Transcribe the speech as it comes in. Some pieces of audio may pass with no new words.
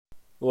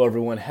Hello,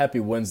 everyone. Happy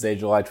Wednesday,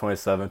 July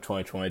 27th,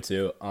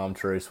 2022. I'm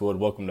Trace Wood.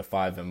 Welcome to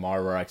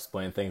 5MR, where I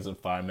explain things in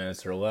 5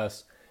 minutes or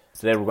less.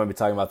 Today, we're going to be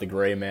talking about The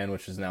Gray Man,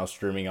 which is now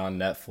streaming on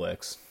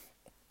Netflix.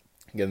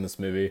 Again, this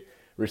movie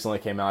recently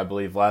came out, I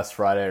believe, last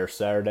Friday or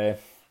Saturday.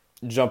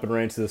 Jumping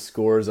right into the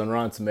scores on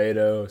Rotten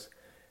Tomatoes,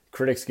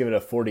 critics give it a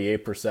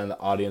 48%, the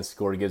audience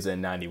score gives it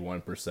a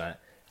 91%.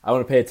 I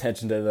want to pay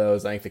attention to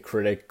those. I think the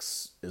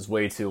critics is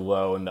way too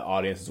low and the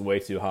audience is way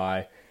too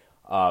high.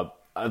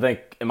 I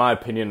think, in my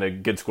opinion, a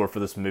good score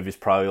for this movie is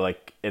probably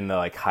like in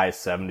the high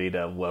 70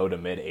 to low to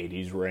mid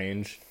 80s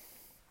range.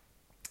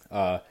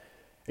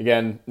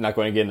 Again, not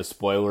going to get into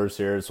spoilers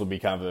here. This will be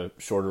kind of a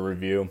shorter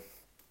review.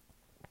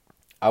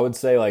 I would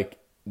say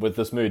what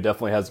this movie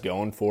definitely has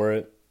going for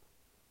it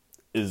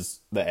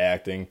is the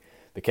acting.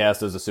 The cast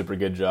does a super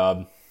good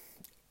job.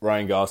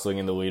 Ryan Gosling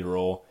in the lead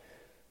role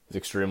is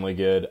extremely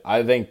good.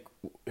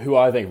 Who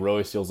I think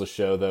really steals the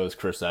show though is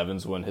Chris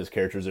Evans when his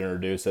character is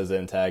introduced as the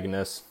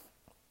antagonist.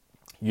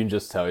 You can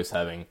just tell he's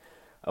having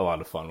a lot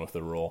of fun with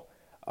the role.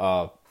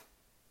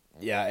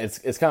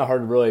 It's kind of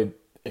hard to really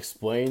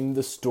explain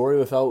the story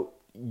without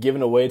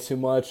giving away too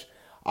much.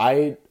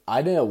 I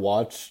didn't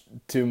watch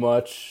too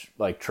much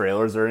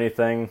trailers or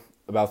anything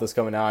about this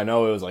coming out. I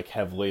know it was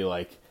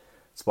heavily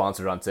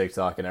sponsored on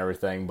TikTok and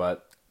everything,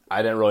 but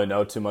I didn't really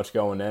know too much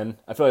going in.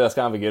 I feel like that's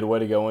kind of a good way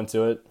to go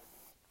into it.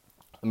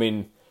 I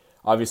mean,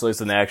 obviously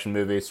it's an action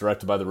movie. It's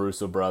directed by the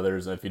Russo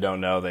brothers, and if you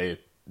don't know, they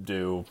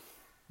do.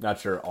 Not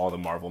sure all the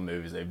Marvel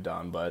movies they've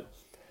done, but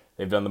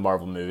they've done the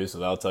Marvel movies, so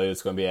that'll tell you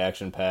it's going to be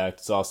action-packed.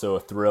 It's also a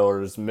thriller.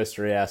 There's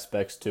mystery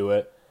aspects to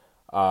it.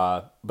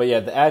 But yeah,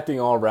 the acting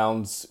all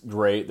around's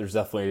great. There's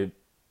definitely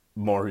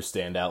more who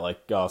stand out,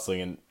 like Gosling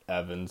and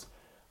Evans.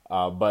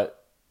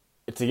 But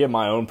to get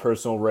my own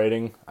personal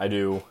rating, I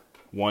do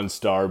 1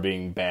 star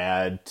being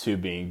bad, 2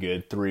 being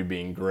good, 3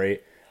 being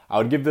great. I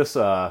would give this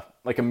a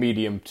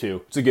medium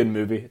 2. It's a good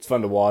movie. It's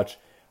fun to watch.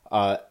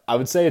 I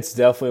would say it's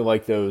definitely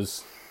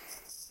those...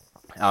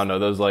 I don't know,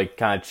 those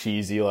kind of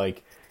cheesy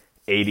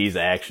 80s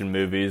action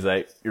movies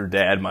that your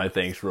dad might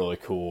think's really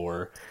cool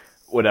or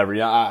whatever.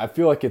 Yeah, I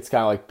feel like it's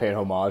kind of paying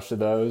homage to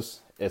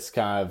those. It's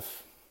kind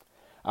of,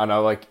 I don't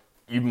know,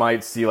 you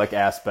might see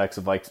aspects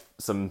of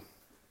some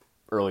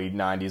early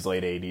 90s,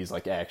 late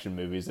 80s action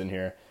movies in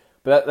here.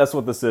 But that's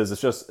what this is.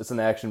 It's an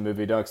action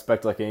movie. Don't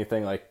expect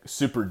anything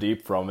super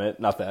deep from it.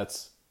 Not that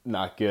it's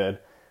not good.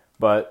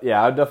 But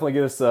yeah, I'd definitely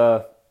give this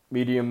a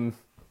medium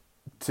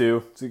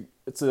 2.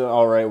 It's an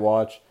alright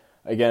watch.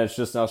 Again, it's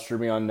just now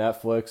streaming on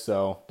Netflix,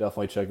 so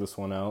definitely check this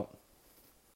one out.